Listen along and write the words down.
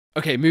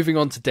Okay, moving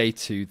on to day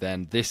 2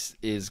 then. This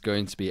is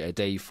going to be a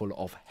day full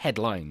of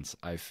headlines,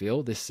 I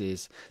feel.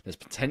 There's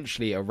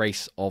potentially a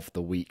race of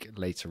the week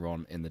later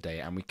on in the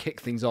day, and we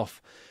kick things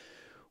off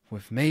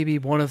with maybe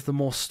one of the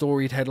more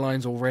storied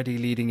headlines already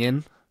leading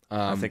in.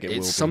 I think it will be.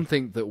 It's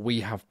something that we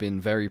have been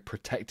very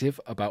protective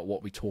about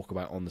what we talk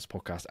about on this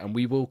podcast, and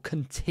we will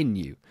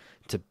continue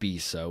to be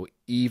so,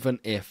 even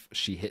if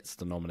she hits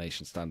the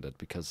nomination standard,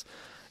 because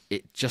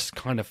it just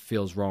kind of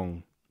feels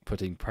wrong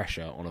putting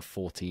pressure on a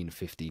 14,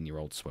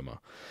 15-year-old swimmer.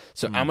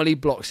 So Amelie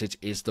Blocksidge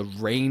is the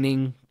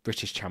reigning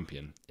British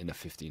champion in the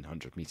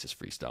 1500 metres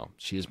freestyle.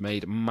 She has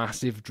made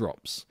massive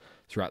drops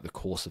throughout the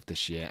course of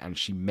this year, and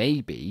she may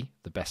be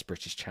the best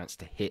British chance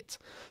to hit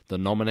the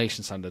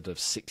nomination standard of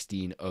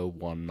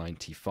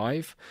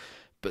 16:01.95.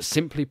 But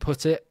simply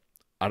put it,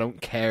 I don't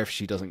care if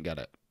she doesn't get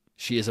it.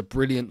 She is a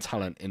brilliant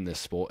talent in this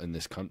sport, in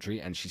this country,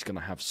 and she's going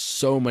to have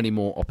so many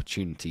more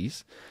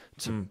opportunities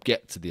to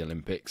get to the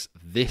Olympics.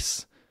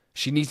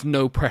 She needs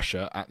no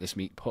pressure at this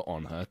meet put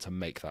on her to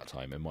make that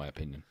time, in my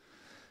opinion.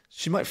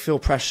 She might feel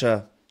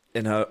pressure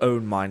in her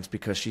own mind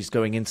because she's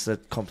going into the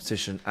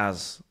competition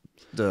as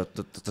the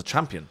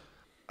champion.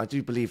 I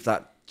do believe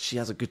that she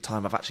has a good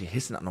time of actually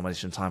hitting that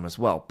nomination time as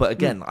well. But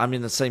again, I'm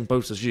in the same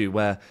boat as you,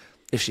 where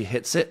if she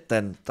hits it,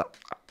 then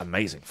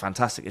amazing,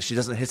 fantastic. If she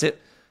doesn't hit it,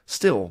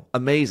 still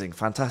amazing,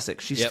 fantastic.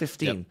 She's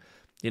 15.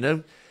 You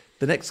know,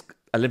 the next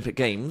Olympic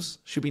Games,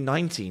 she'll be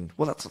 19.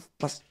 Well,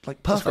 that's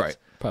like perfect. That's right.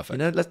 Perfect. You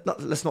know,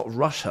 let's not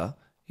rush her.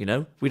 You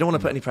know, we don't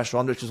want to put any pressure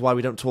on, which is why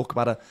we don't talk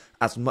about her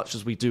as much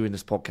as we do in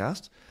this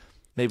podcast.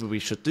 Maybe we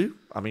should do.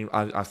 I mean,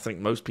 I think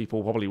most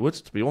people probably would,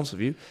 to be honest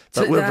with you.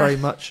 But we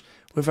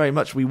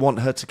want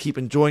her to keep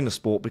enjoying the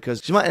sport,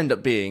 because she might end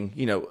up being,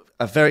 you know,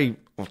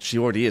 she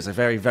already is a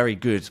very, very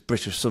good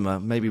British swimmer,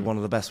 maybe one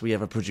of the best we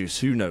ever produce.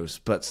 Who knows?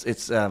 But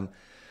it's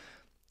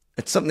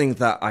something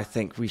that I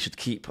think we should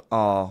keep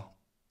our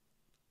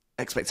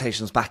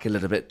expectations back a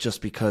little bit,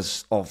 just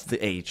because of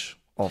the age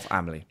of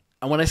Amelie.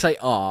 And when I say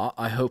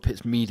I hope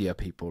it's media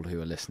people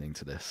who are listening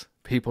to this.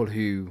 People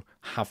who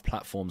have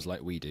platforms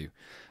like we do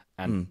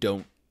and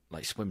don't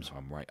like swim,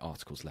 write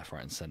articles left,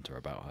 right and centre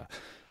about her.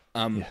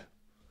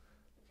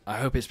 I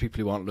hope it's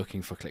people who aren't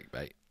looking for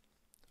clickbait,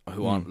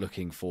 who aren't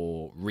looking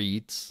for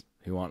reads,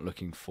 who aren't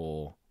looking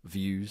for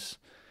views.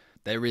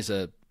 There is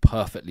a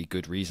perfectly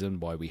good reason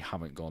why we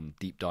haven't gone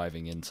deep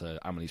diving into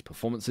Amelie's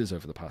performances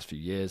over the past few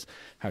years,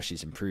 how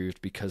she's improved,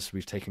 because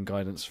we've taken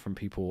guidance from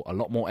people a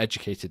lot more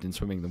educated in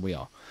swimming than we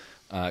are.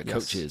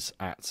 Coaches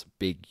at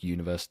big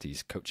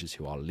universities, coaches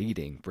who are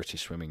leading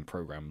British swimming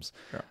programs.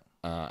 Yeah.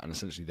 And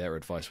essentially their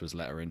advice was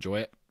let her enjoy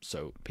it.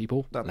 So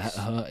people, let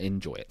her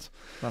enjoy it.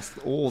 That's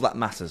all that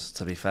matters,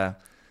 to be fair.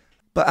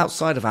 But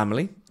outside of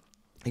Amelie,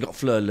 you got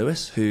Fleur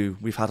Lewis, who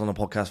we've had on a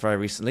podcast very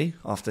recently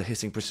after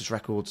hitting British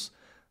records,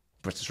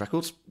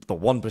 the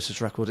one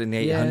British record in the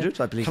 800,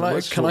 I believe it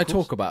was. Can I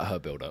talk about her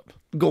build-up?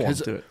 Go on,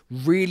 do it.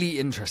 Really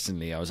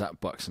interestingly, I was at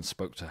Bucks and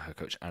spoke to her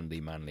coach, Andy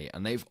Manley,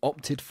 and they've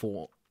opted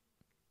for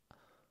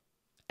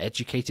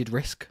educated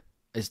risk,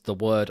 is the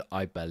word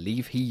I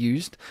believe he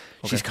used.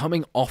 Okay. She's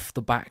coming off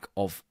the back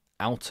of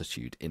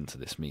altitude into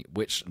this meet,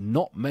 which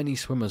not many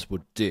swimmers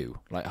would do.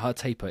 Like, her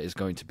taper is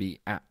going to be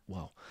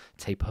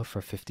taper for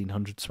a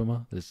 1500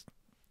 swimmer.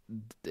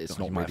 It's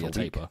not really a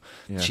taper.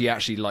 Yeah. She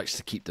actually likes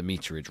to keep the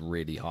meterage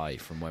really high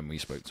from when we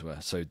spoke to her,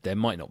 so there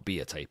might not be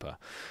a taper.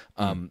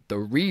 The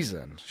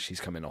reason she's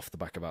coming off the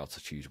back of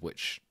altitude,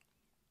 which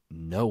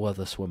no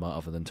other swimmer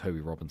other than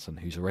Toby Robinson,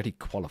 who's already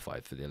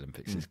qualified for the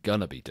Olympics, is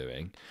going to be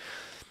doing,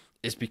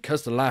 is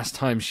because the last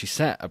time she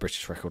set a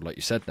British record, like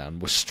you said, Dan,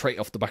 was straight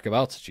off the back of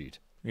altitude.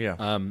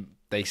 Yeah.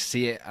 They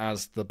see it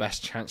as the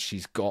best chance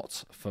she's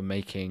got for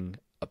making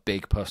a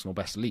big personal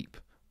best leap.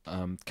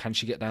 Can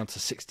she get down to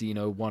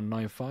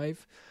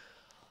 16:01.95?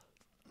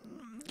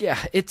 Yeah,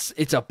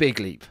 it's a big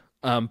leap.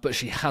 But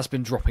she has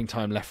been dropping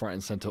time left, right,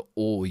 and centre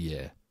all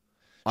year.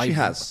 She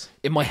has.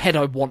 In my head,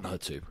 I want her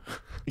to.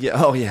 Yeah.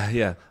 Oh,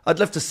 yeah. I'd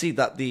love to see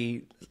that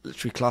the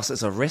literary class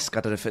as a risk.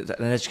 I don't know if it's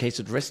an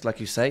educated risk, like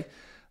you say.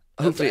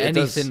 Hopefully,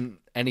 anything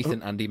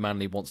Andy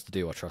Manley wants to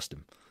do, I trust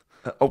him.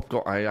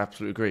 God, I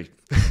absolutely agree.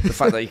 The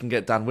fact that he can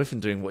get Dan Whiffen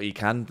doing what he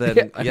can,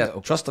 then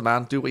trust the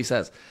man, do what he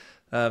says.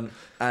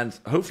 And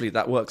hopefully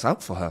that works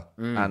out for her.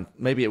 And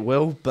maybe it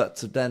will,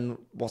 but then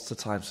what's the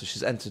time? So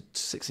she's entered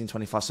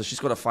 16:25, so she's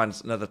got to find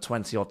another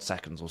 20-odd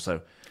seconds or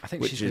so. I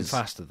think she's been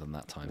faster than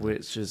that time.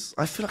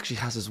 I feel like she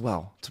has as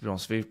well, to be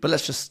honest with you. But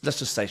let's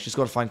just say she's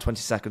got to find 20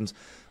 seconds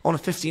on a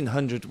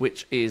 1500,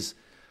 which is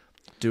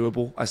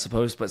doable, I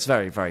suppose, but it's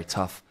very, very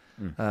tough.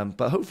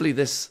 But hopefully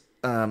this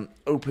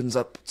opens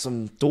up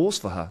some doors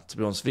for her, to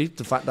be honest with you.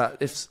 The fact that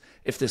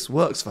if this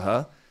works for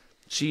her,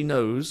 she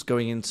knows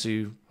going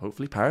into,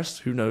 hopefully, Paris,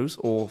 who knows,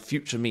 or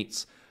future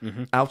meets,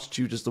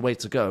 altitude is the way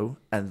to go,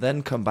 and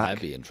then come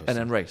back and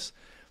then race.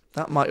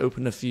 That might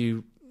open a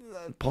few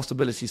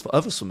possibilities for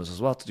other swimmers as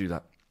well to do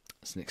that.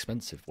 It's an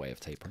expensive way of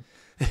tapering.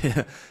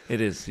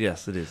 It is,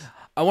 yes, it is.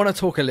 I want to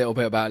talk a little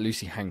bit about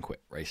Lucy Hanquet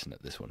racing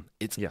at this one.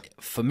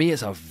 For me,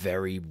 it's a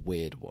very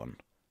weird one.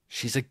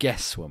 She's a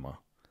guest swimmer.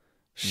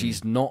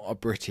 She's not a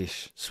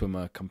British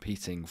swimmer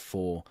competing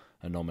for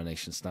a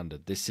nomination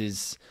standard.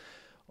 It's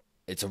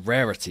a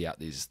rarity at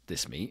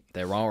this meet.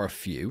 There are a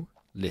few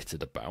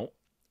littered about,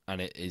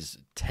 and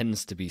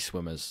tends to be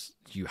swimmers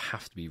you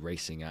have to be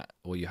racing at,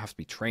 or you have to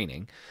be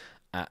training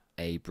at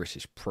a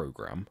British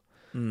program.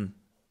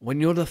 When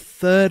you're the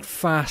third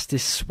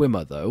fastest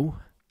swimmer, though,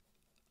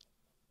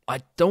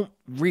 I don't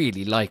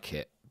really like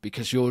it,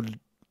 because you're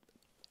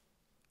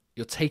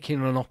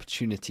taking an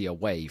opportunity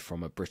away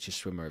from a British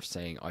swimmer of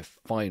saying, I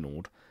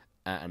finaled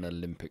at an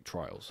Olympic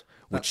trials.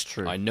 That's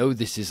true. I know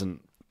this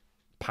isn't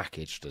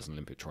packaged as an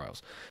Olympic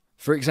trials.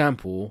 For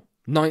example,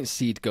 9th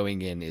seed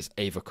going in is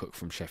Ava Cook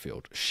from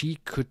Sheffield. She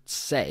could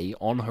say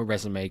on her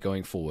resume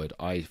going forward,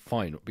 I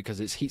final, because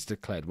it's heats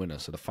declared winner,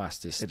 so the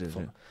fastest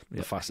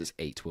fastest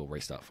 8 will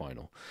race that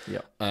final.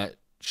 Yeah.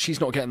 She's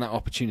not getting that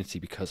opportunity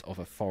because of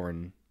a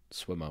foreign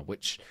swimmer,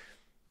 which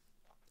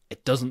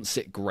it doesn't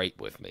sit great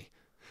with me.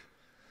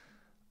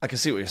 I can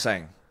see what you're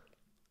saying,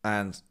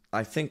 and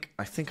I think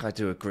I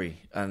do agree.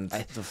 And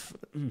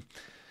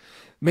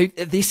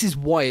maybe this is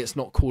why it's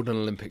not called an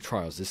Olympic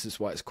trials. This is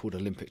why it's called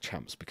Olympic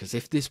champs, because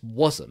if this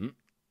wasn't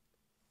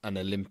an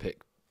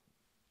Olympic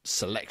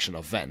selection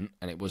event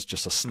and it was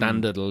just a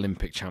standard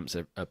Olympic champs,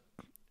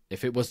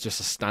 if it was just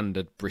a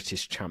standard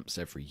British champs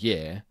every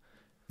year,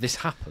 this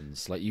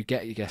happens. Like, you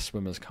get your guest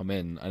swimmers come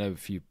in. I know a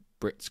few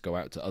Brits go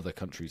out to other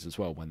countries as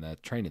well when they're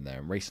training there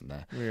and racing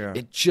there. Yeah.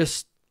 It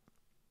just,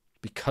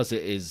 because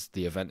it is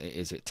the event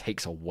it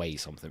takes away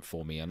something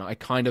for me. And I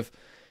kind of,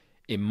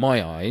 in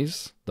my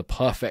eyes, the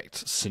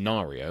perfect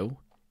scenario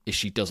is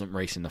she doesn't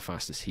race in the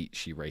fastest heat.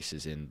 She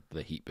races in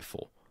the heat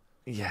before.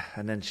 Yeah,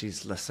 and then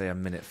she's, let's say, a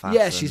minute faster.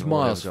 Yeah, she's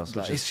miles.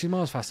 She's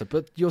miles faster.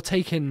 But you're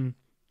taking,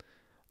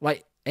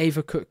 like,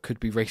 Ava Cook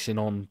could be racing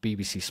on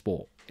BBC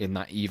Sport in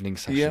that evening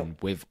session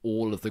with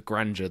all of the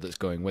grandeur that's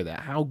going with it.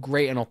 How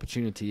great an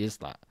opportunity is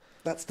that?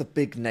 That's the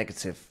big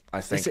negative,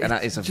 I think, and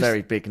that is a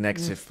very big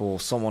negative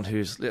for someone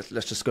who's. Let's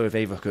just go with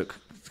Ava Cook,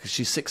 because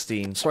she's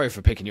 16. Sorry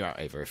for picking you out,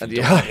 Ava. If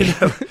you I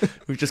know.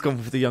 We've just gone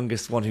for the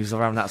youngest one, who's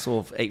around that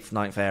sort of 8th,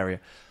 9th area.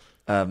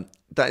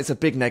 That is a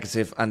big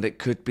negative, and it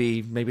could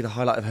be maybe the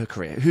highlight of her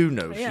career. Who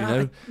knows, you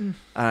know?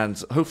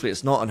 And hopefully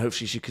it's not, and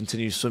hopefully she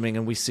continues swimming,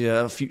 and we see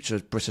a future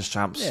British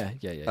champs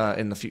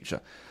in the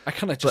future. I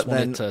kind of just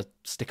wanted to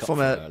stick up for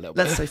her a little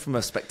bit. Let's say from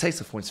a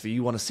spectator point of view,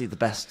 you want to see the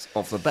best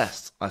of the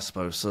best, I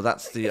suppose. So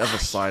that's the other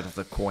side of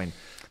the coin.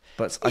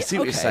 But I see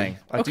what you're saying.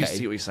 I do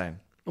see what you're saying.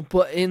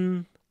 But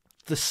in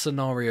the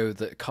scenario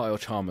that Kyle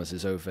Chalmers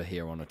is over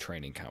here on a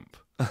training camp,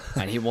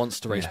 and he wants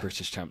to race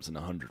British champs in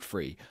 100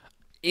 free,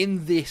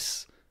 in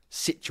this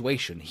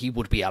situation, he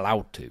would be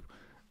allowed to,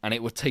 and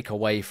it would take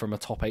away from a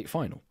top 8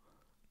 final.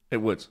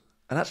 It would.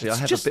 And actually, I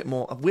have a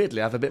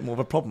bit more of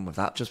a problem with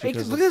that, just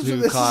because of it's who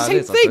the Kyle same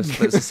is. thing.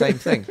 But it's the same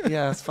thing.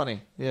 Yeah, it's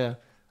funny. Yeah,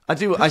 I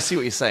see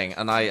what you're saying,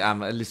 and I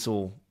am a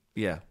little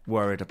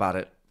worried about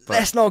it. But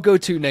let's not go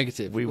too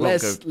negative.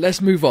 Let's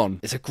move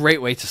on. It's a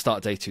great way to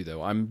start day 2,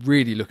 though. I'm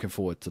really looking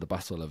forward to the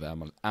battle of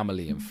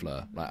Amelie and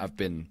Fleur. Like, I've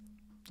been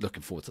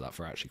looking forward to that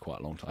for actually quite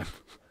a long time.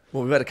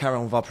 Well, we better carry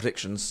on with our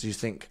predictions. Do you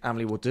think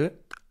Amelie will do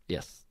it?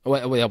 Yes.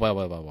 Wait.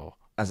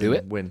 As do in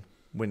it?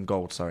 Win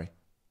gold, sorry.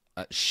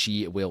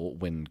 She will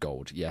win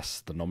gold.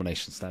 Yes, the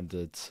nomination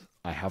standards.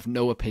 I have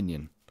no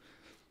opinion.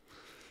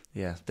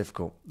 Yeah,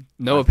 difficult.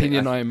 No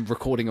opinion. I'm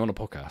recording on a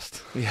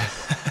podcast. Yeah.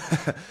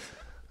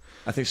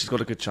 I think she's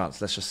got a good chance.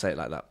 Let's just say it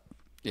like that.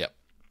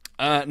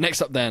 Yeah.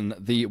 Next up, then,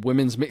 the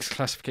women's mixed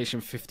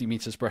classification 50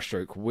 meters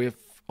breaststroke,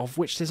 of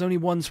which there's only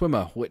one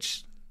swimmer,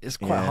 which is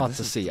quite hard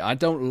to see. I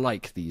don't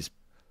like these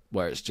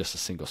where it's just a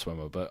single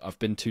swimmer, but I've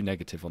been too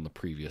negative on the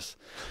previous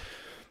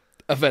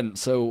event,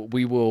 so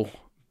we will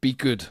be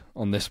good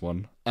on this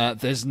one.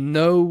 There's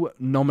no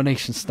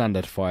nomination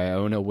standard for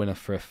Iona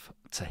Winifrith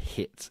to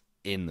hit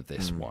in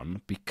this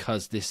one,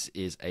 because this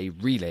is a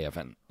relay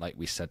event, like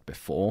we said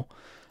before.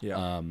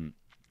 Yeah.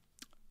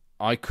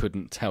 I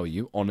couldn't tell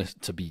you,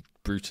 to be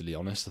brutally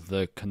honest,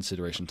 the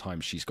consideration time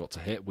she's got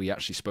to hit. We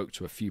actually spoke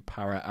to a few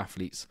para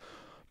athletes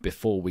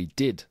before we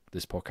did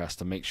this podcast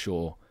to make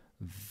sure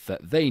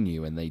that they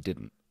knew and they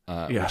didn't,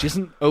 which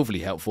isn't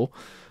overly helpful.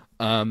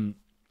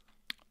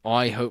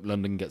 I hope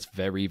London gets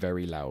very,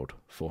 very loud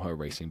for her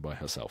racing by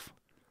herself.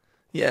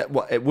 Yeah,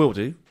 well, it will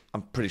do.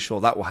 I'm pretty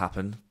sure that will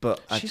happen. But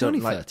she's only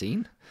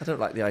 13. I don't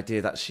like the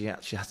idea that she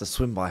actually has to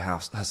swim by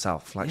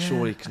herself. Like,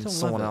 surely can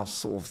someone else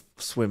sort of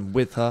swim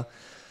with her?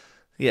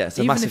 Yeah, it's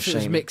a massive shame. Even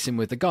if it was mixing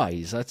with the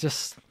guys,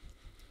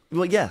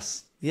 Well,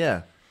 yes,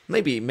 yeah.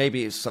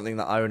 Maybe it's something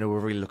that Iona will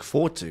really look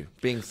forward to.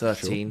 Being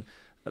 13,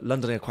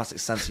 London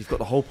Aquatics Centre, you've got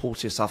the whole pool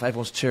to yourself.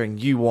 Everyone's cheering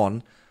you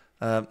on.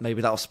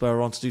 Maybe that'll spur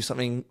her on to do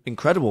something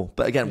incredible.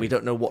 But again, we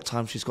don't know what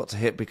time she's got to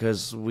hit,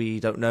 because we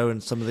don't know,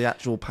 and some of the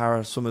actual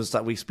para swimmers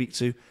that we speak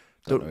to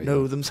don't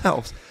know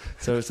themselves.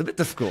 So it's a bit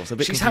difficult. It's a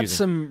bit confusing. Had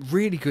some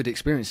really good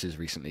experiences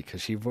recently, because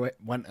she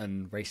went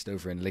and raced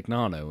over in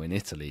Lignano in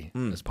Italy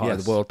as part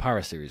of the World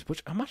Para Series,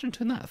 which imagine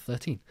doing that at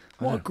 13.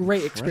 What a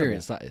great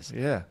experience that is.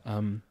 Yeah.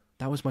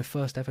 That was my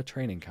first ever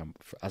training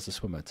camp as a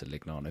swimmer to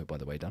Lignano, by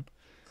the way, Dan.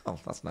 Oh,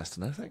 that's nice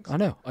to know. Thanks. I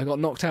know. I got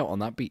knocked out on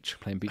that beach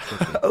playing beach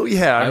rugby. Oh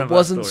yeah, I remember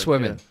wasn't that story.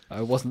 swimming. Yeah.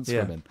 I wasn't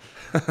swimming.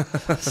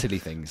 Silly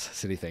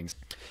things.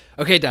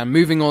 Okay, Dan,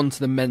 moving on to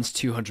the men's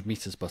 200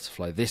 meters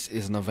butterfly. This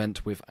is an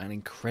event with an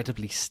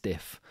incredibly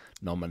stiff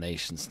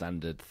nomination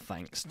standard,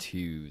 thanks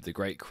to the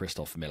great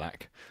Christoph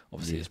Milak.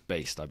 Obviously, it's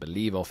based, I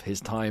believe, off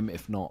his time,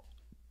 if not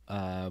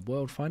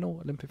world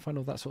final, Olympic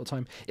final, that sort of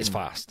time. It's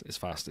fast. It's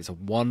a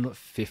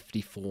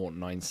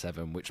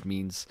 1:54.97, which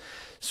means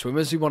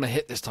swimmers who want to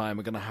hit this time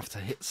are going to have to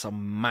hit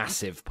some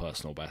massive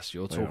personal best.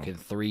 You're talking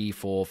 3,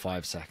 4,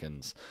 5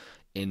 seconds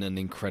in an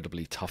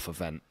incredibly tough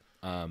event.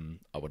 I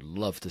would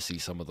love to see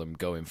some of them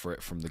going for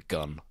it from the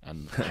gun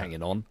and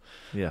hanging on.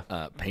 Yeah.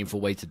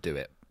 Painful way to do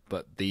it.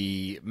 But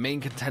the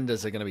main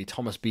contenders are going to be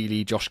Thomas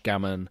Bealey, Josh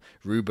Gammon,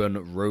 Ruben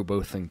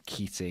Robothan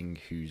Keating,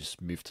 who's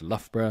moved to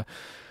Loughborough.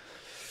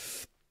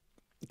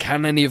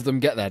 Can any of them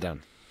get there,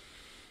 Dan?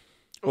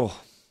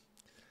 Oh,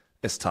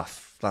 it's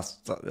tough. That's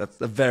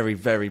a very,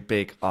 very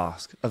big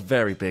ask. A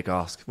very big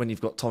ask. When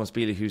you've got Thomas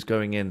Bealey, who's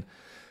going in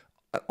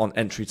on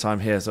entry time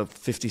here, so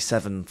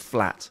 57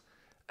 flat,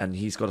 and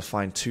he's got to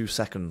find 2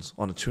 seconds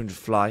on a 200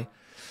 fly.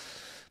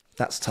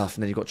 That's tough.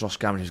 And then you've got Josh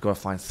Gammon, who's got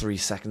to find 3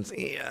 seconds.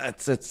 Yeah,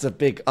 it's a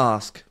big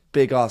ask.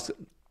 Big ask.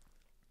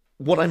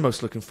 What I'm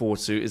most looking forward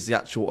to is the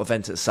actual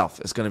event itself.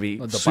 It's going to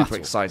be super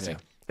exciting.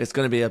 Yeah. It's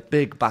going to be a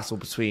big battle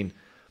between,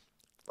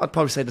 I'd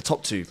probably say, the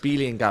top two,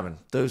 Bealey and Gammon.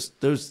 Those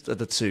are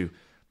the two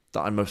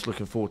that I'm most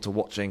looking forward to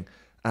watching.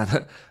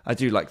 And I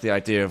do like the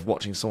idea of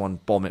watching someone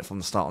bomb it from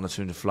the start on a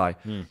 200 fly.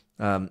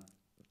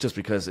 Just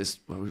because it's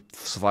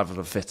survival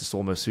of the fittest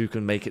almost. Who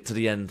can make it to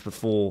the end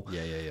before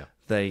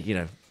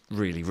they,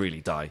 really,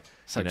 really die.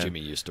 It's like Jimmy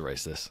used to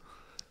race this.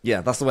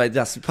 Yeah, that's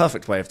the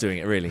perfect way of doing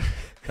it, really.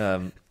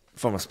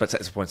 From a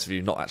spectator point of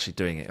view, not actually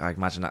doing it. I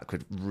imagine that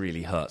could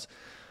really hurt.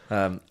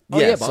 But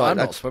so I'm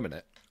not swimming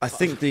it. I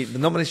think the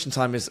nomination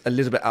time is a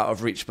little bit out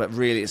of reach, but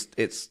really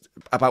it's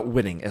about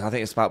winning. I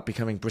think it's about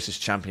becoming British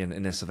champion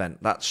in this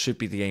event. That should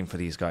be the aim for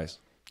these guys.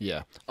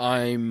 Yeah,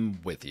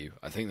 I'm with you.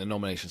 I think the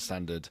nomination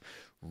standard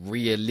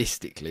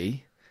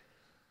realistically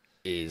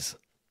is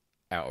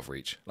out of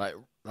reach. Like,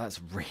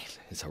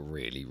 it's a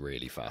really,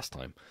 really fast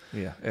time.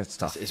 Yeah, it's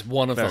tough. It's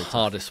one of the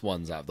hardest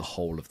ones out of the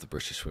whole of the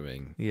British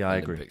swimming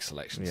Olympic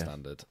selection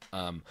standard.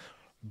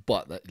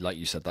 But like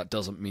you said, that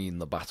doesn't mean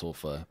the battle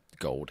for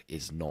gold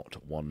is not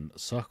one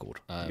circled.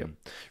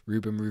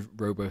 Ruben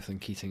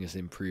Robothan Keating is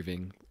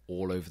improving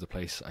all over the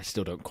place. I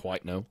still don't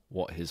quite know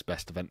what his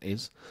best event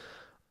is.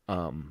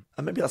 And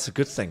maybe that's a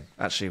good thing,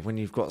 actually, when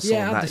you've got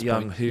someone that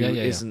young who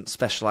isn't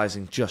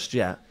specialising just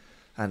yet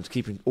and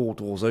keeping all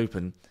doors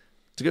open.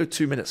 To go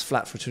 2 minutes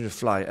flat for a 200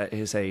 fly at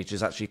his age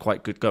is actually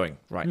quite good going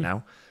right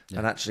now. Yeah.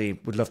 And actually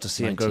would love to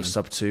see 19. Him go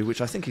sub 2,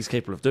 which I think he's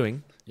capable of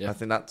doing. Yeah. I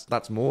think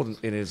that's more than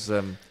in his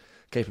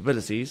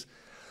capabilities.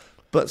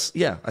 But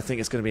yeah, I think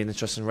it's going to be an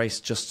interesting race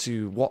just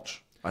to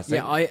watch, I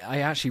think. Yeah,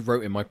 I actually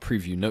wrote in my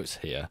preview notes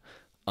here,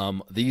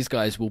 these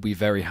guys will be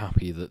very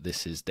happy that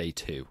this is day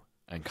 2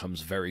 and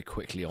comes very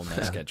quickly on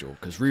their schedule,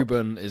 because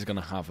Ruben is going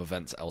to have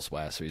events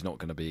elsewhere, so he's not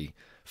going to be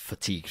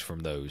fatigued from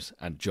those.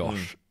 And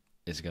Josh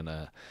is going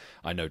to...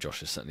 I know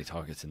Josh is certainly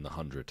targeting the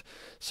 100.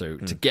 So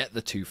to get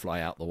the 2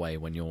 fly out the way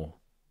when you're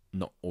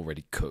not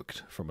already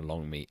cooked from a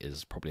long meet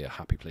is probably a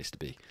happy place to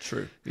be.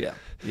 True. Yeah.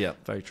 Yeah,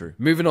 very true.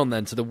 Moving on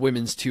then to the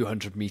women's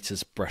 200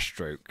 meters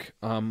breaststroke.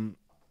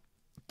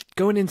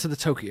 Going into the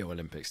Tokyo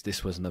Olympics,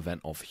 this was an event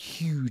of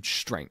huge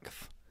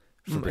strength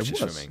for British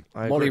swimming.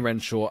 Molly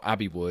Renshaw,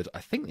 Abby Wood, I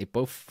think they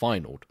both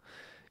finaled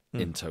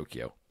in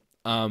Tokyo.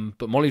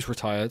 But Molly's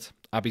retired.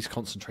 Abby's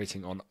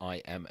concentrating on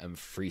IM and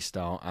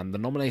freestyle, and the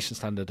nomination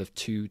standard of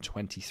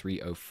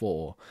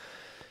 2:23.04.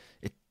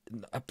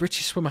 A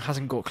British swimmer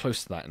hasn't got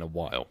close to that in a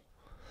while.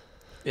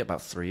 Yeah,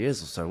 about 3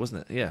 years or so,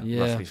 wasn't it?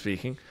 Yeah. Roughly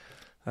speaking.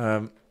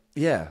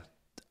 Yeah.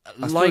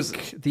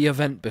 Like the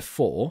event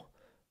before,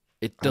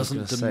 it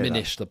doesn't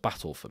diminish the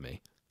battle for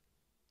me.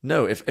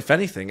 No, if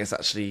anything, it's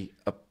actually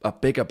a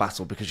bigger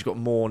battle because you've got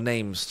more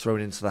names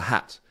thrown into the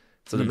hat.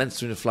 So the men's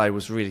 200 fly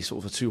was really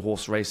sort of a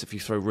 2-horse race. If you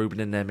throw Ruben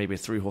in there, maybe a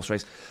 3-horse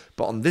race.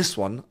 But on this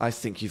one, I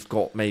think you've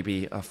got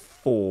maybe a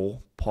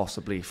 4,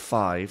 possibly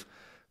 5.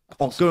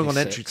 Going on 6.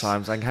 Entry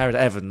times, and Harriet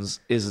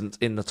Evans isn't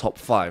in the top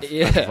 5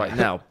 right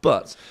now.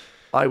 But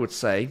I would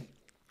say,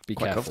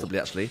 quite comfortably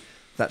actually,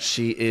 that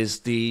she is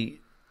the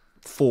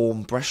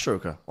form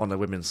breaststroker on the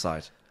women's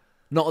side.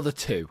 Not of the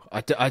 2.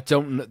 I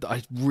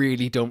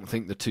really don't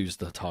think the 2's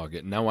the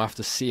target. Now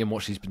after seeing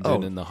what she's been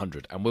doing in the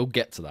 100, and we'll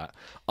get to that,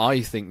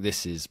 I think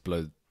this is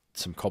blow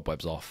some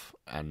cobwebs off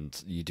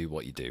and you do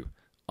what you do.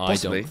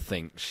 Possibly. I don't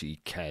think she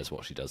cares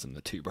what she does in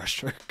the 2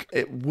 breaststroke.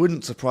 It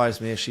wouldn't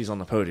surprise me if she's on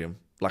the podium,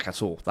 like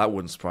at all. That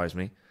wouldn't surprise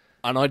me.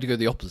 And I'd go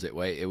the opposite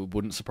way. It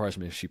wouldn't surprise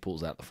me if she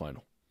pulls out the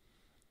final.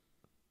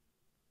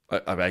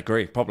 I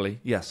agree,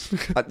 probably, yes.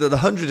 The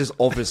 100 is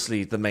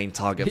obviously the main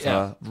target for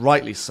her,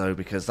 rightly so,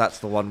 because that's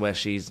the one where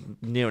she's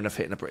near enough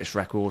hitting a British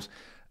record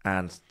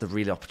and the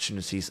real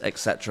opportunities,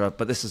 etc.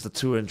 But this is the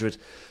 200,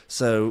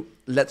 so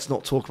let's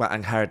not talk about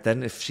Angharad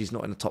then, if she's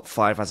not in the top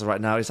 5 as of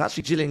right now. It's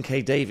actually Gillian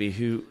K. Davey,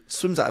 who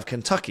swims out of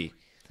Kentucky.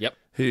 Yep.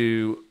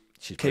 who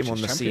She's came British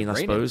on the champion, scene, I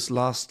reigning.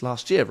 suppose,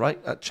 last year, right,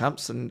 at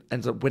Champs, and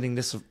ended up winning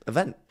this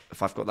event,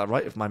 if I've got that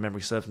right, if my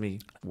memory serves me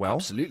well.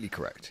 Absolutely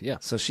correct, yeah.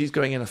 So she's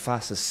going in a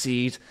faster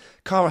seed.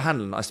 Cara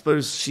Hanlon, I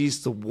suppose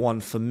she's the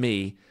one for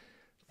me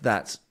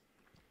that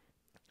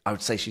I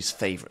would say she's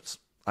favourites.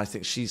 I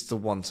think she's the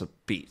one to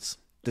beat.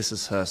 This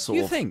is her sort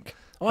You of think?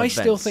 I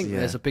still think yeah.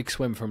 there's a big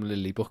swim from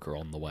Lily Booker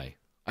on the way.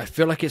 I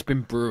feel like it's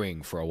been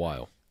brewing for a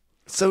while.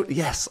 So,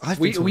 yes, I've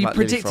been We talking about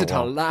Lily for a predicted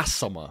her while. last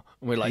summer,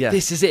 and we're like, Yeah.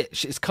 this is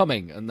it, it's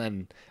coming, and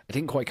then it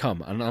didn't quite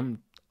come, and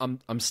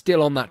I'm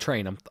still on that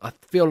train. I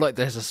feel like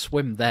there's a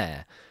swim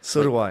there.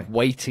 So do I.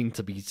 Waiting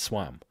to be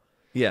swam.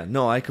 Yeah,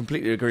 no, I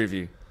completely agree with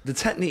you. The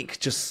technique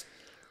just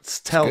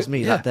tells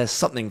me yeah. that there's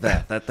something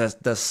there. That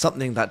there's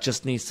something that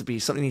just needs to be,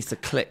 something needs to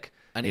click.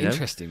 And you know?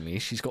 interestingly,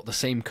 she's got the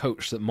same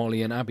coach that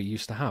Molly and Abby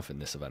used to have in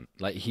this event.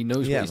 Like, he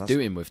knows Yeah, what he's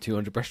doing with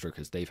 200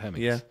 breaststrokers, Dave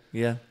Hemmings. Yeah,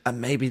 yeah. And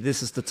maybe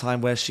this is the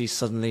time where she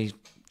suddenly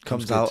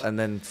comes good. out and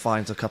then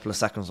finds a couple of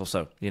seconds or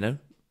so, you know?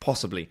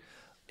 Possibly.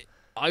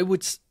 I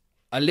would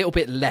a little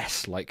bit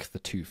less like the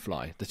two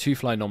fly. The two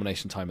fly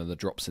nomination time and the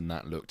drops in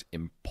that looked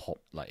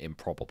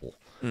improbable.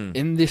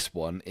 In this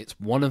one, it's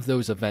one of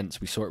those events,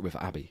 we saw it with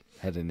Abby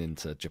heading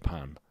into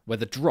Japan, where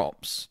the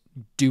drops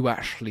do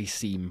actually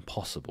seem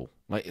possible.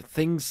 Like,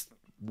 things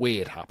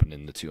weird happen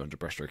in the 200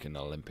 breaststroke in the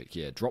Olympic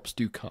year. Drops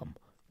do come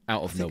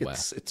out of nowhere.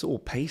 It's all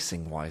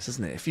pacing wise,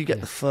 isn't it? If you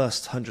get the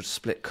first 100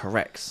 split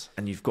correct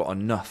and you've got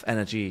enough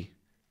energy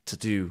to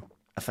do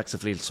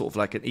effectively sort of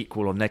like an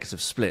equal or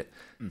negative split,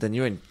 then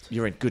you're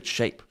in good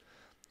shape.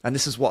 And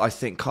this is what I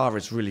think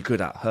Kara's really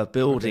good at. Her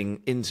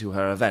building into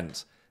her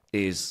event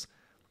is,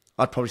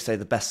 I'd probably say,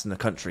 the best in the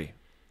country.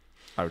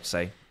 I would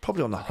say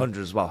probably on the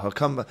 100 as well.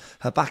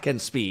 Her back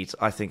end speed,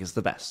 I think, is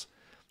the best,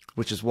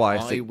 which is why I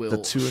think the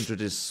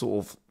 200 is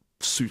sort of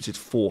suited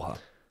for her.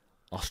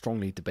 I'll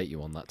strongly debate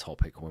you on that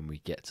topic when we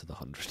get to the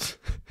 100.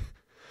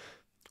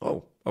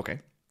 Oh,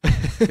 okay.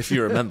 If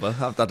you remember,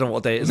 I don't know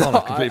what day it is on.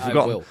 I've completely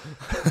forgotten. I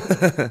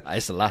will.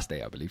 It's the last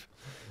day, I believe.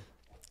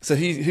 So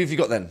who have you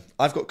got then?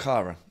 I've got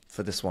Cara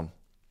for this one.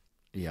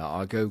 Yeah,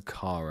 I'll go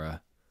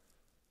Cara.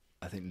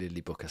 I think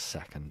Lily Booker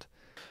second.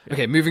 Yeah.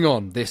 Okay, moving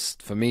on. This,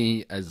 for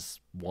me, as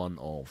one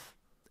of,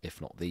 if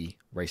not the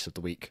race of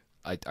the week.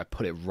 I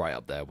put it right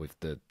up there with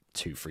the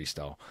two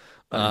freestyle.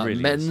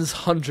 Really men's is.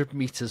 100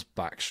 meters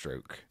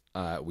backstroke.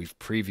 We've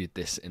previewed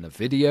this in a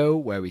video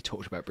where we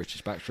talked about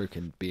British backstroke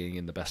and being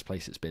in the best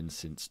place it's been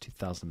since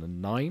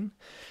 2009.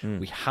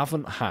 We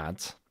haven't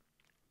had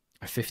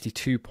a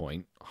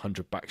 52-point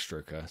 100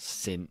 backstroker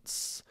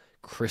since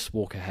Chris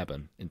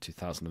Walker-Hebben in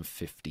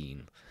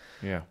 2015.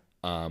 Yeah.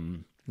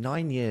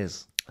 9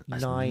 years.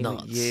 9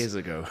 nuts. years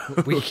ago.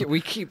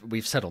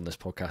 We've said on this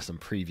podcast and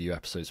preview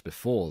episodes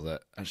before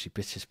that actually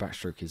British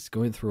backstroke is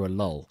going through a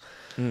lull.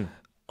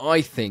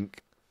 I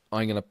think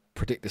I'm going to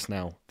predict this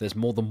now. There's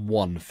more than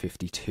one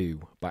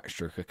 52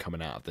 backstroker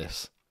coming out of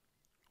this.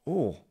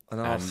 Oh, and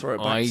I'll throw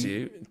it back to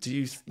you.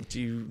 Do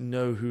you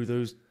know who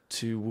those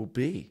two will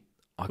be?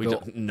 We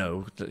don't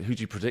know. Who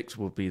do you predict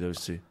will be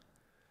those two?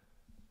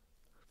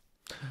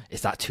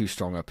 Is that too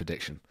strong a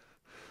prediction?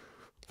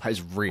 That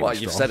is really Well,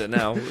 strong. you've said it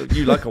now.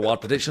 You like a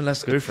wild prediction.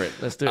 Let's go for it.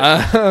 Let's do it.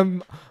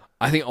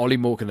 I think Ollie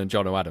Morgan and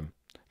Jono Adam.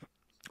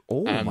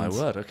 Oh, And my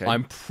word. Okay.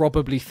 I'm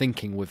probably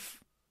thinking with,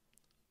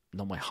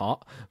 not my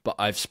heart, but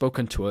I've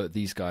spoken to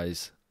these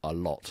guys a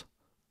lot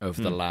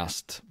over the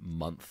last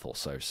month or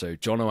so. So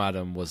Jono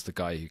Adam was the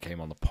guy who came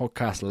on the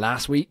podcast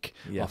last week,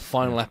 our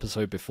final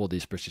episode before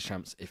these British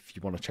Champs. If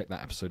you want to check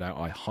that episode out,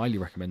 I highly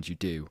recommend you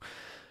do.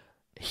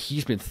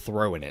 He's been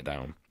throwing it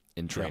down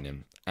in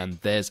training, and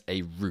there's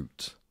a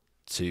route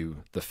to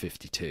the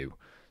 52.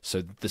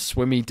 So the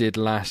swim he did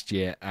last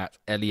year at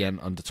LEN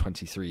under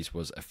 23s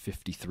was a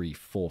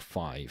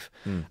 53.45,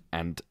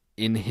 and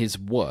in his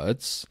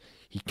words,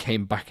 he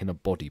came back in a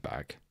body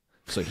bag.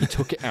 So he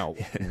took it out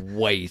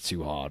way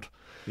too hard.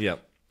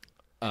 Yep.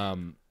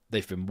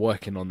 They've been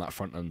working on that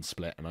front end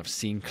split, and I've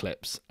seen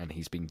clips, and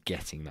he's been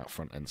getting that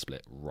front end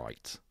split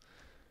right.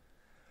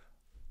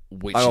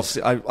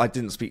 I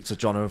didn't speak to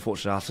Jono,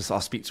 unfortunately.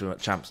 I'll speak to him at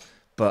Champs.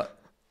 But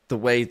the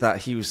way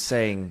that he was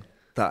saying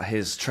that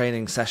his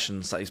training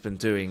sessions that he's been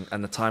doing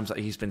and the times that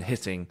he's been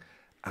hitting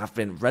have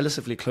been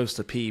relatively close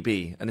to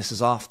PB, and this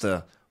is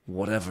after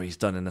whatever he's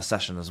done in the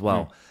session as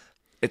well.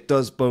 It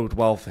does bode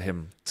well for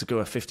him to go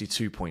a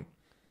 52 point.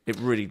 It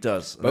really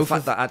does. And the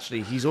fact that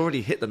actually he's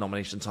already hit the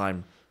nomination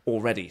time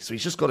already, so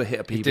he's just got to hit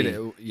a PB. He did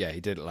it. Yeah, he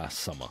did it last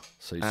summer.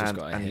 So he's just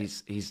got to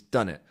hit. He's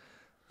done it.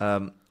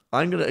 I'm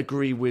going to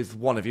agree with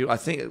one of you. I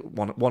think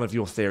one of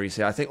your theories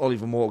here. I think Ollie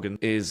Morgan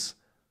is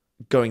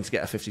going to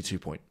get a 52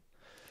 point.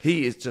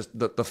 He is just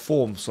the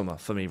form swimmer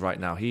for me right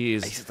now.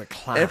 He's the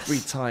class. Every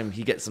time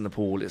he gets in the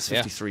pool, it's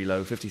 53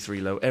 low,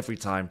 53 low. Every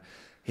time.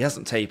 He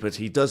hasn't tapered.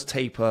 He does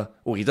taper,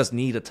 or he does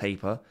need a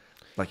taper,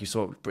 like you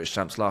saw at British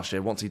Champs last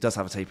year. Once he does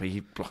have a taper,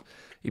 he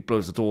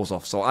blows the doors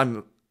off. So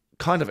I'm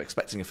kind of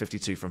expecting a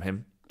 52 from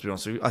him, to be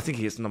honest with you. I think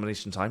he hits the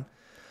nomination time,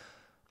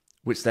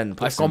 which then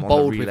puts I've him gone on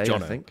bold the relay, with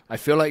Jono. I think. I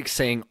feel like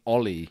saying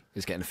Ollie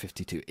is getting a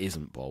 52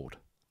 isn't bold.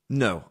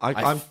 No,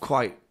 I'm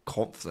quite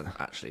confident,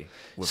 actually.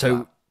 With so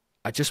that.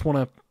 I just want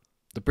to...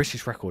 The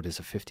British record is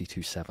a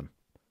 52.7.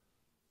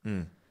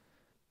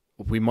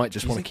 We might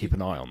just want to keep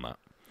an eye on that.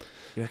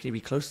 You reckon he'd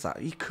be close to that?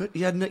 He could.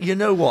 Yeah, no, you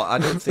know what? I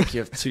don't think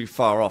you're too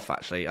far off,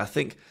 actually. I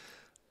think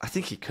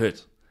he could.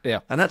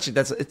 Yeah. And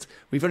actually,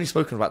 we've only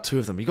spoken about 2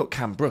 of them. You've got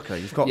Cam Brooker.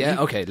 You've got...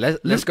 Okay,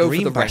 let's go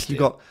for the rest.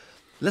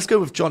 Let's go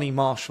with Johnny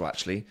Marshall,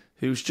 actually,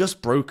 who's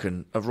just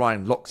broken a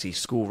Ryan Lochte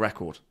school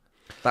record.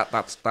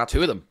 That's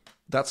 2 of them.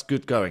 That's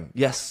good going.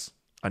 Yes,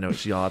 I know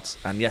it's yards.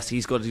 And yes,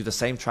 he's got to do the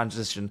same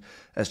transition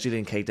as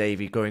Gillian K.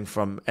 Davey, going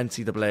from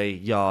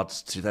NCAA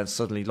yards to then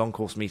suddenly long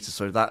course meters.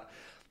 So that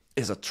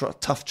is a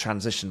tough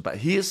transition. But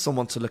he is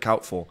someone to look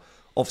out for,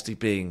 obviously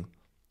being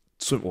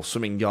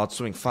swimming yards,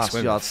 swimming fast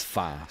yards.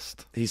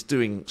 Fast. He's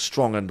doing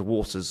strong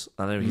underwaters.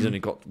 I know he's only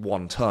got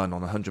 1 turn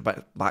on 100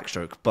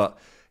 backstroke, but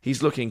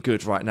he's looking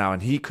good right now.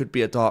 And he could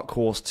be a dark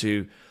horse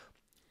to...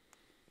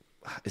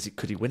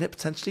 Could he win it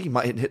potentially? He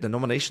might hit the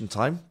nomination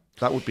time.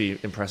 That would be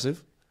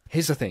impressive.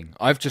 Needs the thing.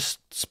 I've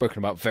just spoken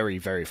about very,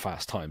 very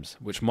fast times,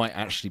 which might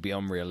actually be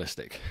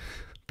unrealistic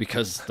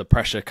because the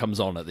pressure comes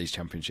on at these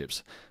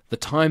championships. The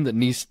time that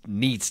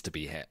needs to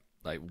be hit,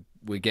 like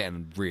we're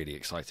getting really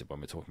excited when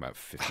we're talking about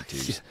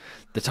 52s.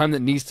 The time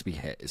that needs to be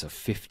hit is a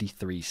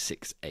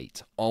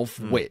 53.68, of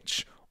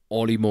which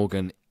Ollie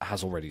Morgan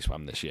has already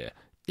swam this year.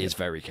 Is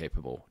very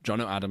capable.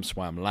 Jono Adams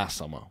swam last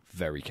summer,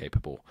 very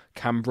capable.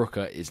 Cam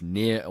Brooker is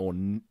near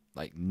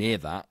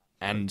that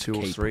and 2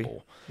 or 3.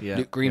 capable. Yeah,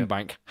 Luke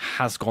Greenbank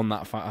has gone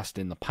that fast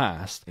in the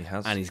past, he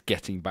has, and he's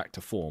getting back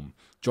to form.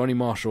 Johnny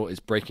Marshall is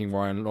breaking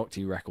Ryan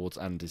Lochte records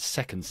and is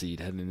 2nd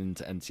seed heading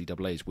into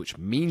NCAAs, which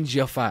means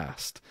you're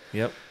fast.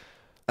 Yep.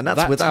 And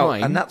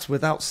that's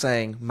without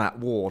saying Matt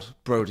Ward,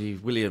 Brody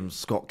Williams,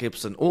 Scott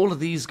Gibson, all of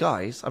these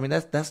guys. I mean,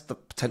 that's the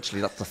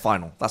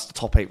final. That's the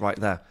top 8 right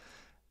there.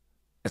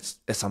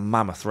 It's a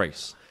mammoth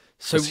race.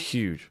 So it's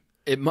huge.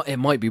 It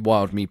might be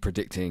wild me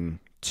predicting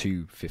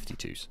 2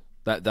 52s.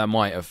 I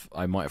might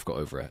have got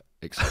over it.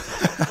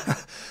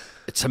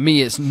 To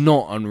me, it's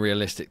not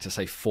unrealistic to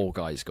say 4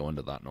 guys go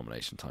under that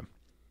nomination time.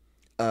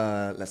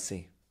 Let's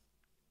see.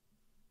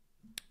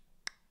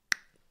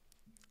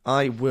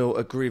 I will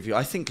agree with you.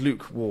 I think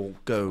Luke will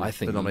go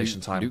the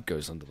nomination time. Luke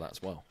goes under that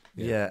as well.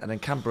 Yeah, and then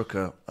Cam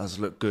Brooker has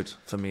looked good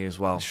for me as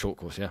well. Short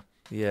course, yeah.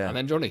 Yeah. And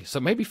then Johnny. So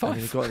maybe 5.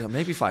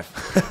 Maybe 5.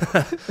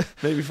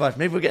 Maybe 5.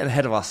 Maybe we're getting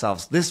ahead of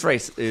ourselves. This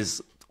race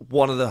is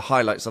one of the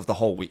highlights of the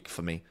whole week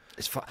for me.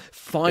 It's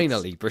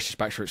finally British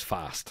backstroke's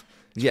fast.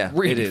 Yeah,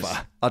 really it is.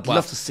 fast. I'd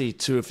love to see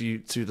 2 of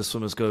the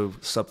swimmers go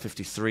sub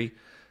 53.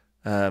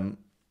 I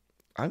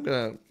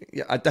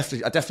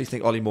definitely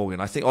think Ollie Morgan.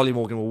 I think Ollie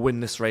Morgan will win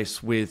this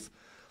race with...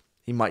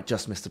 He might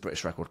just miss the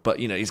British record, but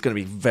he's going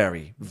to be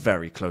very,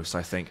 very close,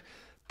 I think.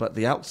 But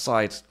the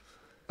outside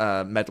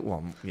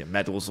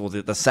medals, or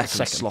the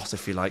second slot,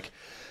 if you like,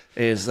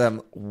 is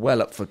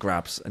well up for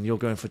grabs. And you're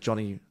going for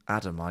Johnny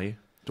Adam, are you?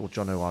 Or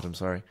Jono Adam,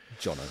 sorry.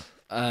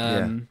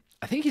 Jono.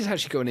 I think he's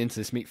actually going into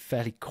this meet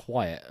fairly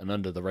quiet and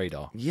under the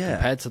radar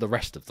compared to the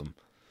rest of them.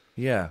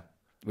 Yeah.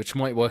 Which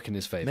might work in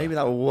his favour. Maybe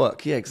that will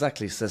work. Yeah,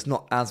 exactly. So there's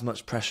not as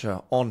much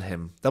pressure on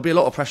him. There'll be a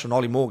lot of pressure on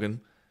Ollie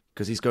Morgan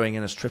because he's going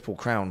in as Triple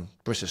Crown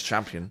British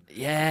champion.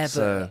 Yeah,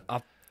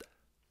 but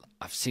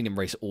I've seen him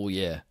race all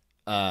year.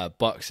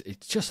 Bucks,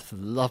 it just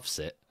loves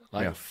it.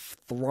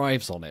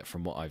 Thrives on it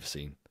from what I've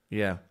seen.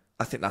 Yeah.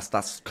 I think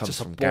that comes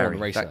from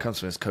Gary. That comes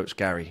from his coach,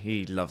 Gary.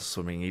 He loves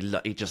swimming.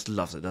 He just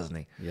loves it, doesn't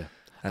he? Yeah.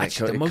 And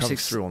actually, it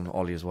comes through on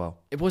Ollie as well.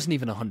 It wasn't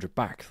even 100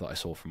 back that I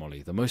saw from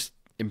Ollie. The most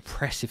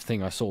impressive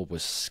thing I saw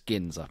was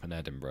skins up in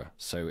Edinburgh.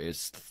 So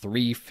it's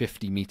 3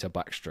 50-metre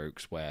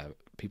backstrokes where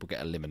people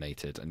get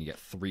eliminated and you get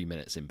 3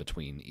 minutes in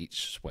between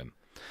each swim.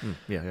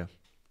 Yeah.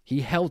 He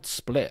held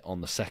split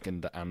on the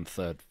 2nd and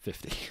 3rd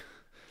 50.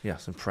 Yeah,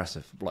 it's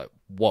impressive. Like,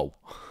 whoa.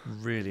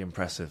 Really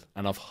impressive.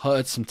 And I've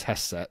heard some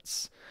test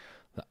sets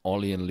that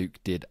Ollie and Luke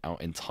did out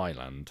in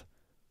Thailand,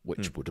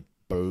 which would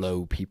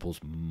blow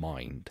people's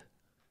mind.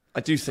 I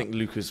do think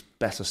Luke is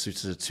better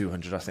suited to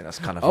 200. I think that's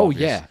kind of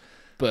obvious. Yeah.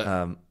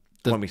 But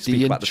when we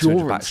speak about the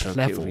 200 backstroke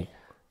level...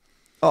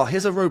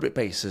 his aerobic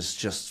base is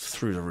just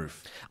through the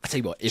roof. I tell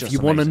you what, if you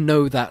want to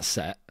know that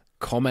set,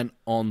 comment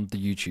on the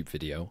YouTube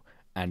video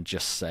and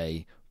just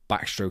say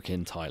backstroke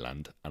in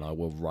Thailand, and I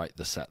will write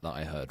the set that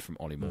I heard from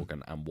Ollie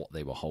Morgan and what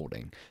they were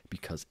holding,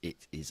 because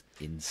it is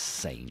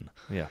insane.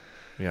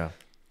 Yeah.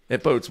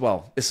 It bodes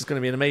well. This is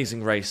going to be an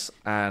amazing race,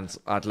 and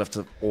I'd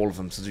love all of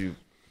them to do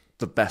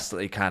the best that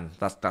they can.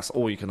 That's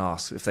all you can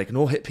ask. If they can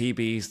all hit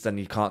PBs, then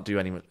you can't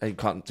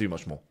do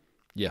much more.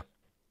 Yeah,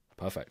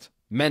 perfect.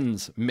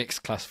 Men's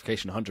mixed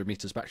classification, 100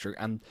 meters backstroke,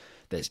 and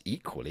there's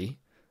equally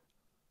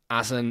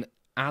as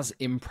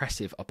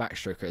impressive a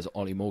backstroker as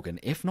Ollie Morgan,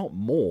 if not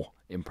more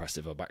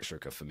impressive a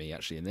backstroker for me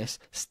actually in this.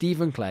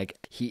 Stephen Clegg,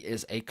 he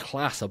is a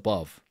class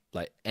above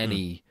like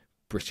any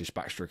British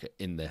backstroker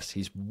in this.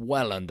 He's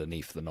well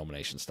underneath the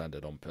nomination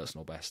standard on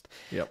personal best.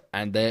 Yep.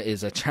 And there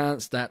is a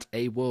chance that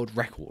a world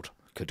record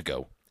could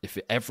go if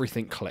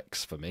everything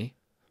clicks for me.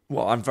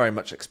 Well, I'm very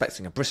much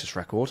expecting a British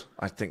record.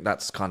 I think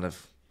that's kind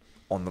of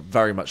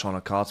very much on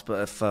the cards.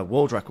 But if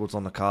world records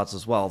on the cards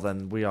as well,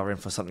 then we are in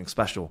for something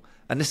special.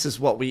 And this is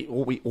what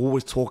we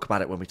always talk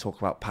about it when we talk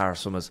about para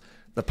swimmers.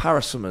 The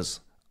para swimmers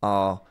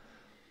are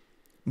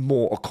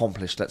more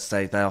accomplished. Let's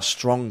say they are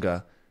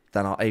stronger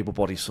than our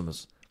able-bodied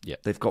swimmers. Yeah,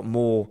 they've got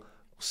more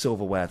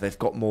silverware. They've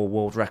got more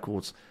world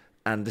records,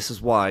 and this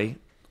is why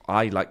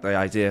I like the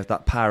idea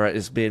that para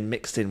is being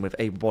mixed in with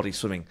able-bodied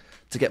swimming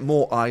to get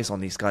more eyes on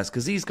these guys,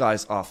 because these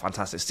guys are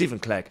fantastic. Stephen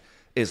Clegg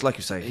is, like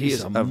you say, he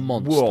is a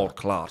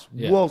world-class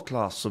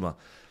swimmer.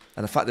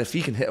 And the fact that if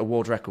he can hit a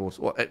world record,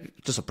 or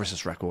just a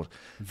British record,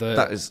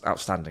 that is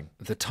outstanding.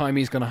 The time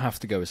he's going to have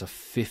to go is a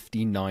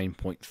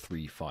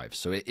 59.35,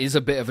 so it is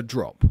a bit of a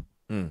drop.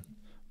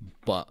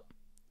 But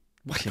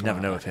you never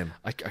know with him.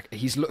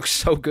 He's looked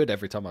so good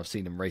every time I've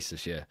seen him race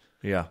this year.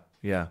 Yeah.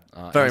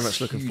 Very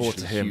much looking forward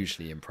to him.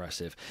 Hugely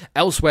impressive.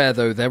 Elsewhere,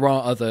 though, there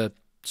are other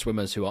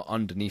swimmers who are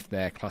underneath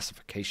their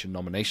classification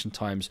nomination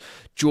times.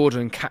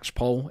 Jordan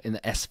Catchpole in the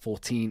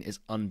S14 is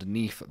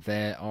underneath.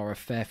 There are a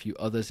fair few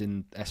others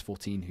in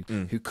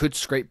S14 who could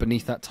scrape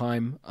beneath that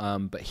time,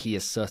 but he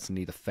is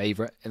certainly the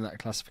favourite in that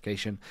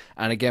classification.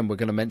 And again, we're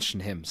going to mention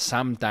him,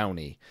 Sam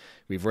Downey.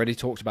 We've already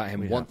talked about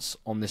him once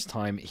on this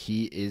time.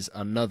 He is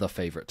another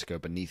favourite to go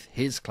beneath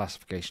his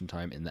classification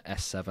time in the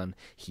S7.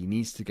 He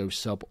needs to go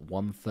sub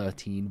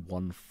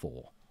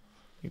 1:13.14.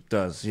 It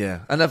does, yeah.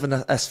 And other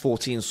than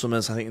S14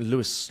 swimmers, I think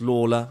Lewis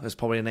Lawler is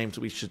probably a name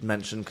that we should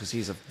mention because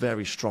he's a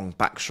very strong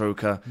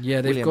backstroker. Yeah,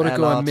 they've got to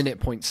go a minute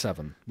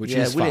 0.7, which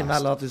is William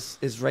fast. Allard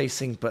is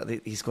racing, but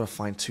he's got to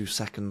find 2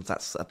 seconds.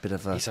 That's a bit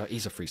of a...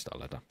 He's a freestyle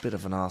ladder. Bit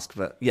of an ask,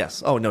 but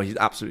yes. Oh, no, he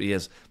absolutely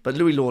is. But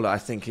Louis Lawler, I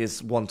think,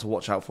 is one to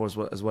watch out for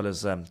as well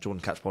as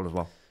Jordan Catchpole as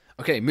well.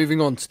 Okay, moving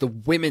on to the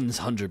women's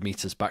 100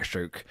 metres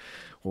backstroke.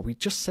 Well, we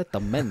just said the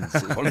men's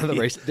is one of the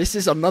races. This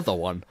is another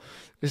one.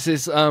 This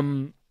is...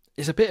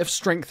 It's a bit of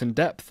strength and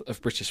depth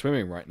of British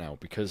swimming right now,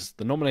 because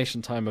the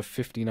nomination time of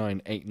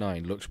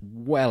 59.89 looks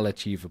well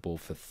achievable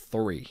for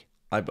 3.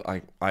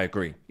 I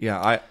agree.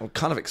 Yeah, I'm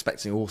kind of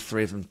expecting all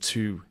 3 of them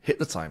to hit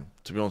the time,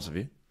 to be honest with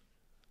you.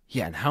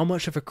 Yeah, and how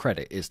much of a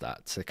credit is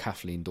that to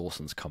Kathleen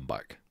Dawson's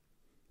comeback?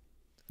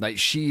 Like,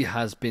 she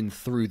has been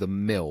through the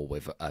mill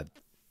with a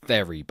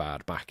very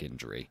bad back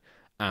injury.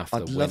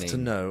 I'd love to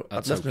know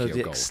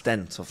the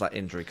extent of that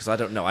injury, because I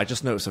don't know. I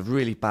just know it's a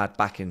really bad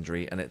back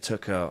injury, and it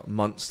took her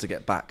months to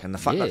get back. And the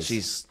fact that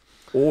she's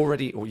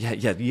already,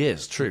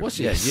 years, true,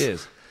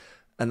 years,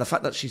 and the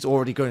fact that she's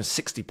already going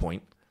 60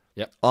 point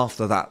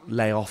after that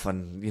layoff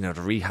and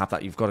the rehab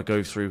that you've got to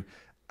go through,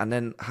 and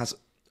then has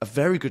a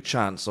very good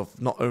chance of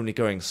not only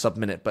going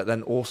sub-minute, but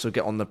then also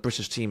get on the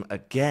British team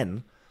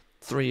again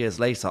 3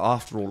 years later.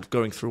 After all,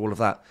 going through all of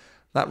that,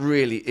 that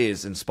really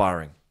is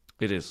inspiring.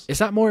 It is. Is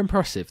that more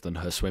impressive than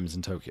her swims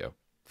in Tokyo?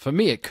 For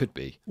me, it could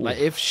be. Like,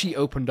 if she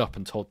opened up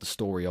and told the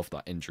story of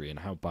that injury and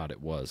how bad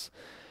it was,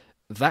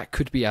 that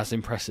could be as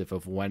impressive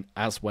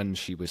as when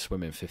she was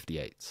swimming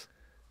 58s.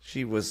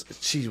 She was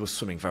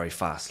swimming very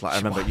fast. Like, I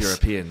remember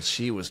Europeans,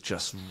 she was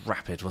just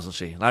rapid, wasn't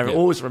she? And I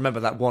always remember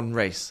that one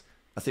race.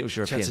 I think it was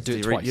European. She had to do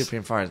it twice.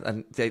 European Fires,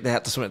 and they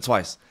had to swim it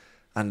twice.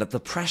 And the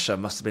pressure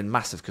must have been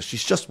massive, because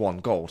she's just won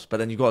gold, but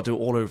then you've got to do it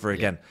all over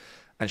again.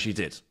 And she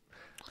did.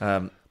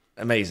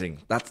 Amazing.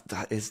 That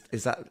is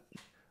that.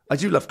 I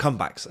do love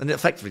comebacks, and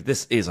effectively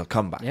this is a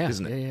comeback,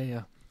 isn't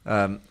it?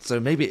 Yeah. So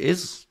maybe it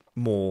is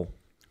more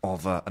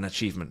of an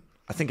achievement.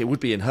 I think it would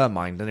be in her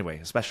mind anyway,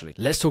 especially.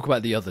 Let's talk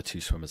about the other 2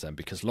 swimmers then,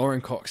 because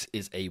Lauren Cox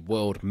is a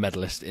world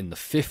medalist in the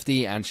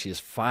 50, and she is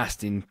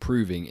fast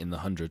improving in the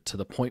 100 to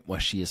the point where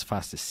she is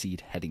fastest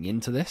seed heading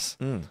into this.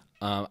 And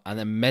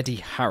then Medi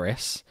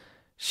Harris,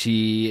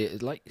 she's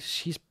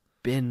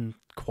been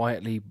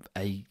quietly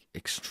a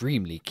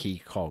extremely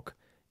key cog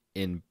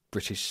in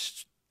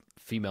British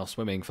female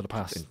swimming for the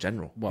past... In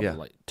general.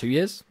 Like 2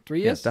 years?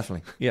 3 years? Yeah,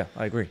 definitely. Yeah,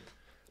 I agree.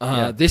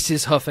 This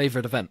is her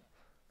favourite event.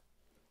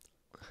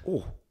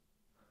 Oh.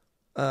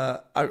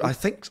 I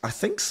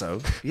think so.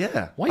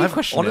 Yeah. Why are you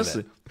questioning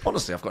it?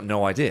 Honestly, I've got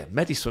no idea.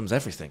 Medi swims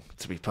everything,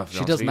 to be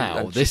perfectly honest. She does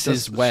now. This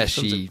is where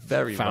she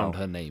found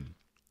her name.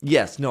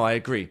 Yes, no, I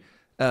agree.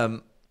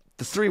 The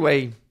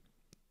 3-way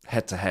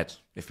head-to-head,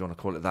 if you want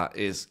to call it that,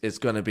 is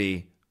going to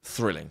be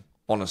thrilling,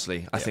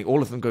 honestly. I think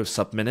all of them go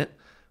sub-minute,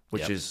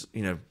 which is,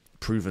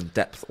 proven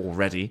depth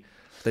already.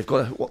 They've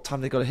got what time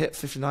they got to hit?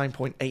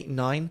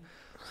 59.89.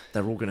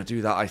 They're all going to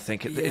do that, I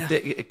think.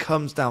 It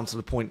comes down to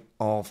the point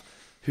of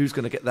who's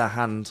going to get their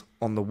hand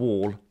on the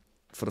wall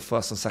for the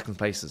first and second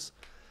places.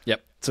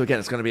 Yep. So again,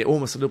 it's going to be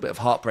almost a little bit of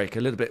heartbreak,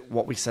 a little bit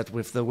what we said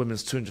with the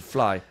women's 200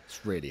 fly.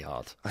 It's really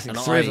hard. I think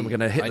 3 of them are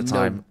going to hit the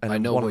time. And I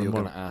know what you're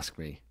going to ask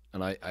me,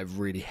 and I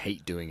really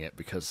hate doing it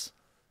because,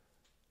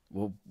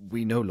 well,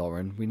 we know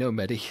Lauren, we know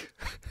Medi.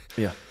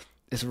 Yeah.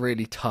 It's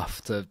really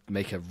tough to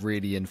make a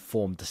really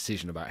informed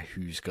decision about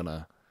who's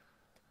going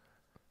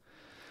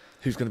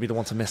to be the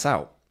one to miss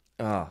out.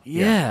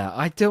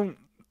 I don't...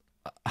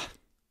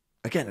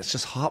 Again, it's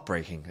just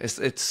heartbreaking.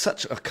 It's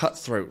such a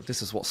cutthroat.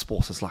 This is what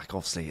sport is like,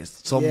 obviously.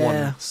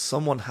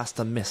 Someone has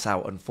to miss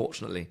out,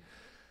 unfortunately.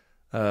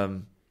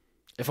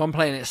 It's If I'm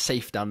playing it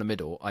safe down the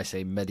middle, I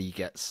say Medi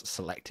gets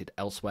selected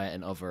elsewhere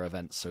in other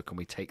events, so can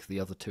we take the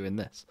other two in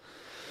this?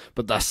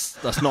 But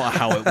that's not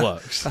how it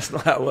works. That's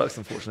not how it works,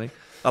 unfortunately.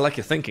 I like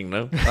your thinking,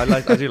 though. I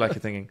do like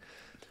your thinking.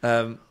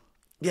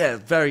 Yeah,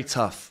 very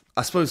tough.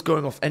 I suppose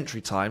going off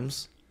entry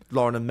times,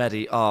 Lauren and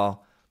Medi are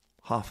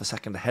half a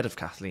second ahead of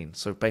Kathleen.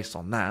 So based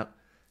on that,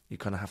 you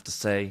kind of have to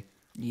say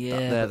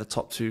that they're the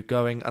top two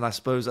going. And I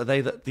suppose, are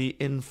they the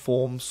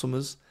in-form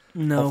swimmers?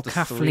 No,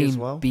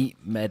 Kathleen beat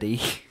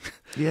Medi.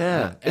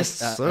 Yeah,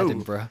 at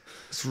Edinburgh.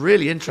 It's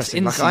really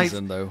interesting. It's in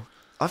season, though.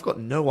 I've got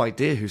no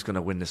idea who's going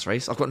to win this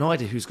race. I've got no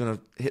idea who's going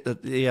to hit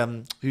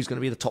who's going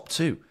to be the top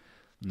two.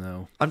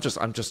 No, I'm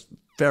just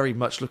very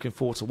much looking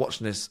forward to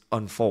watching this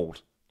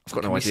unfold. I've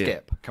got no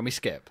idea. Can we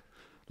skip?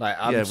 Like,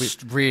 I'm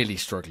really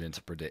struggling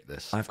to predict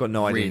this. I've got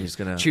no idea who's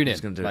going to tune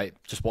in. Do like,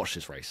 just watch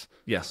this race.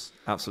 Yes,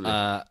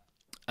 absolutely.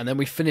 And then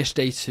we finish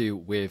day 2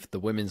 with the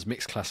women's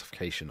mixed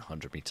classification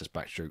 100 meters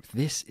backstroke.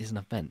 This is an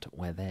event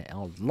where there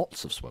are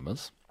lots of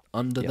swimmers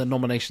under the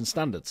nomination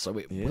standards, so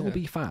it will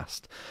be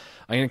fast.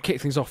 I'm going to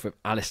kick things off with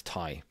Alice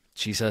Tai.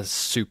 She's a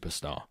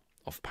superstar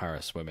of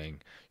para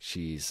swimming.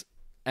 She's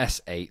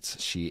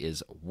S8. She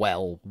is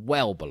well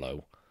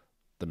below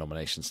the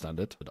nomination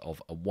standard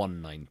of a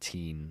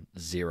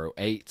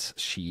 1:19.08.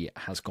 She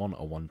has gone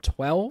a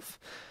 1:12.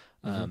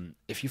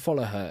 If you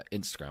follow her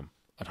Instagram,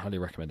 I'd highly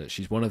recommend it.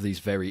 She's one of these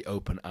very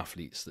open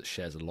athletes that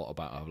shares a lot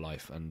about her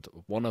life, and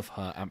one of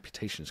her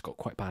amputations got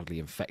quite badly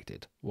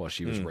infected while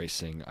she was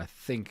racing, I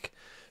think,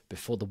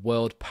 before the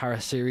World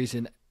Para Series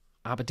in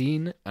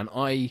Aberdeen, and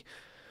I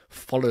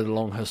followed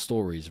along her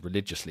stories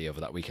religiously over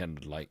that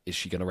weekend. Like, is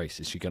she going to race?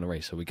 Is she going to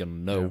race? Are we going to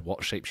know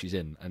what shape she's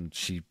in? And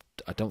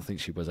I don't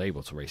think she was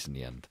able to race in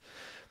the end.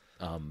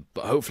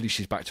 But hopefully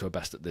she's back to her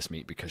best at this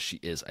meet, because she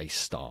is a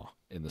star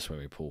in the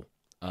swimming pool.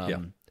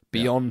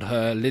 Beyond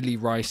her, Lily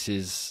Rice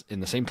is in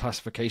the same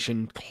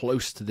classification,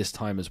 close to this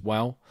time as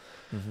well.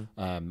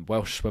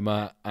 Welsh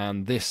swimmer.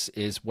 And this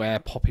is where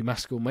Poppy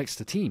Maskell makes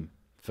the team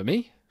for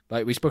me.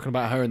 Like, we've spoken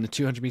about her in the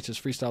 200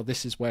 meters freestyle.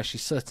 This is where she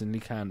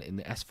certainly can in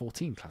the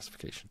S14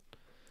 classification.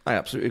 I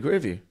absolutely agree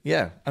with you.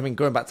 Yeah. I mean,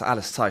 going back to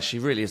Alice Tai, she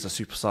really is a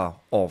superstar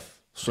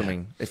of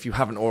swimming. Yeah. If you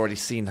haven't already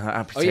seen her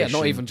amputation. Oh, yeah,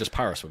 not even just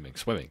para swimming.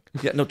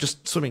 Yeah, no,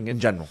 just swimming in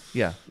general.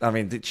 Yeah. I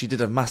mean, she did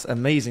a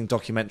amazing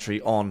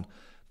documentary on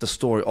the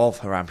story of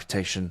her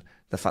amputation,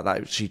 the fact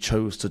that she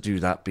chose to do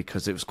that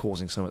because it was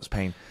causing so much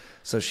pain.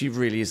 So she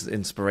really is an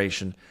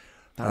inspiration.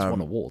 That's won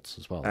awards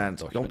as well.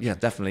 And yeah,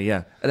 definitely,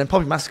 yeah. And then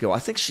Poppy Maskell, I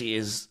think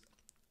she's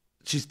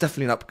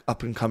definitely an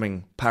up and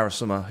coming para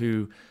swimmer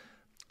who,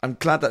 I'm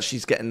glad that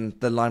she's getting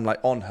the limelight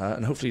on her,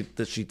 and hopefully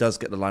that she does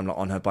get the limelight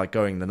on her by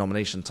going the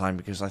nomination time,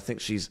 because I think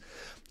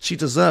she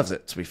deserves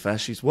it, to be fair.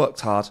 She's worked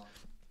hard,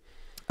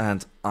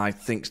 and I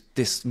think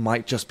this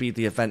might just be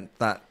the event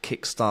that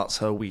kickstarts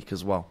her week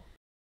as well.